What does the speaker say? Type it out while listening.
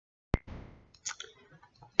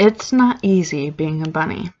It's Not Easy Being a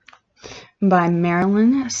Bunny by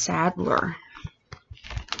Marilyn Sadler.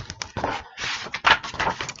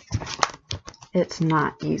 It's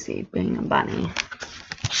not easy being a bunny.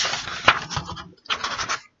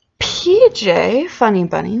 PJ, Funny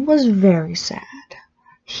Bunny, was very sad.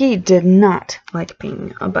 He did not like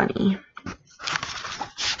being a bunny.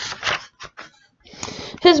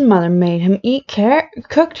 His mother made him eat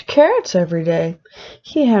cooked carrots every day.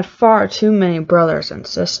 He had far too many brothers and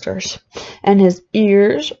sisters, and his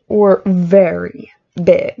ears were very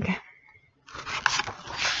big.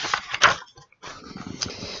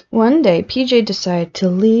 One day, PJ decided to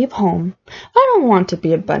leave home. "I don't want to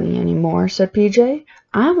be a bunny anymore," said PJ.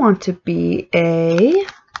 "I want to be a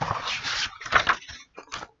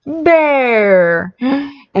bear."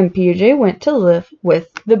 And PJ went to live with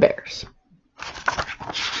the bears.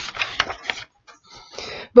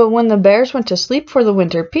 But when the bears went to sleep for the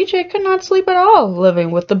winter, PJ could not sleep at all.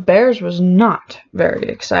 Living with the bears was not very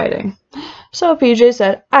exciting. So PJ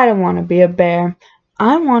said, "I don't want to be a bear.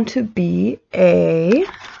 I want to be a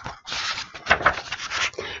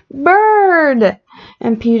bird."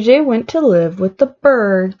 And PJ went to live with the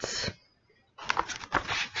birds.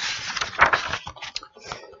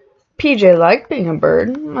 PJ liked being a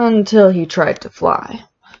bird until he tried to fly.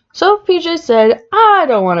 So PJ said, "I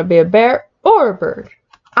don't want to be a bear or a bird.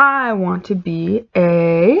 I want to be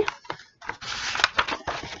a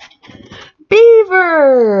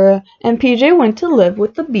beaver." And PJ went to live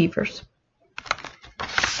with the beavers.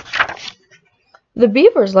 The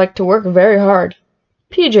beavers liked to work very hard.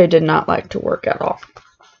 PJ did not like to work at all.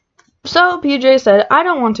 So PJ said, "I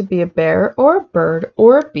don't want to be a bear or a bird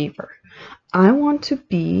or a beaver. I want to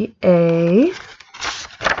be a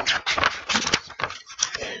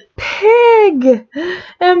pig."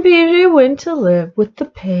 And PJ went to live with the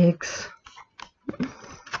pigs.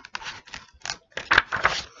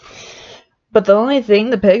 But the only thing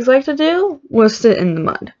the pigs liked to do was sit in the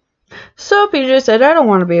mud. So PJ said, "I don't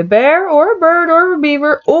want to be a bear or a bird or a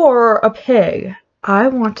beaver or a pig. I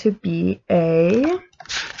want to be a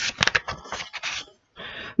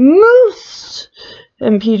moose."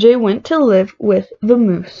 And PJ went to live with the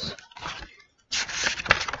moose.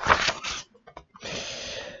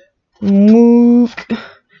 Moo.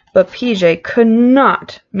 But PJ could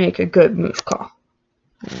not make a good moose call.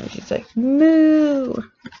 He's like, moo.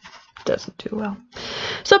 Doesn't do well.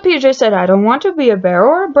 So PJ said, "I don't want to be a bear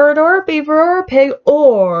or a bird or a beaver or a pig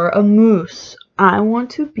or a moose. I want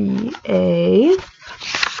to be a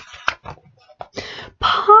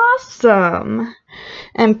possum."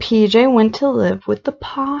 And PJ went to live with the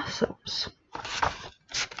possums.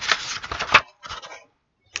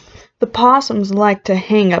 The possums liked to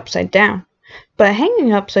hang upside down, but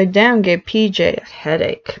hanging upside down gave PJ a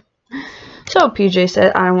headache. So PJ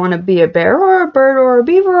said, "I want to be a bear or a bird or a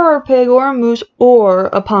beaver or a pig or a moose or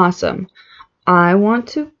a possum. I want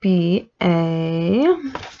to be a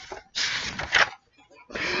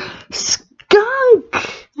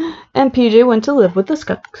skunk." And PJ went to live with the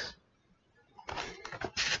skunks.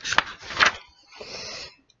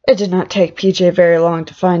 It did not take PJ very long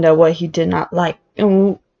to find out what he did not like,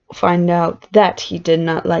 and find out that he did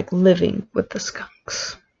not like living with the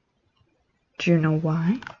skunks. Do you know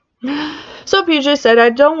why? So PJ said, "I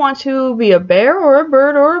don't want to be a bear or a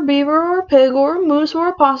bird or a beaver or a pig or a moose or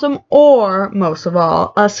a possum or, most of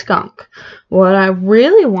all, a skunk. What I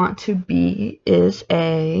really want to be is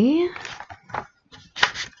a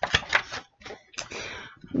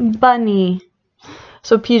bunny."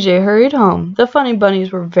 So PJ hurried home. The funny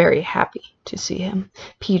bunnies were very happy to see him.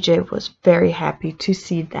 PJ was very happy to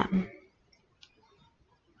see them.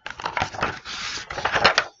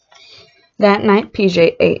 That night,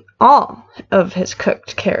 PJ ate all of his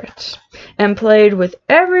cooked carrots and played with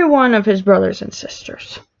every one of his brothers and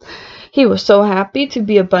sisters. He was so happy to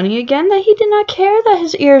be a bunny again that he did not care that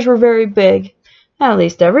his ears were very big. "At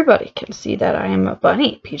least everybody can see that I am a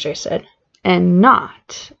bunny," PJ said, "and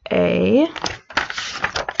not a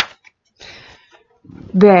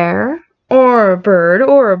bear or a bird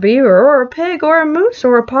or a beaver or a pig or a moose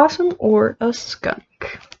or a possum or a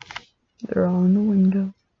skunk." They're all in the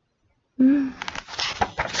window.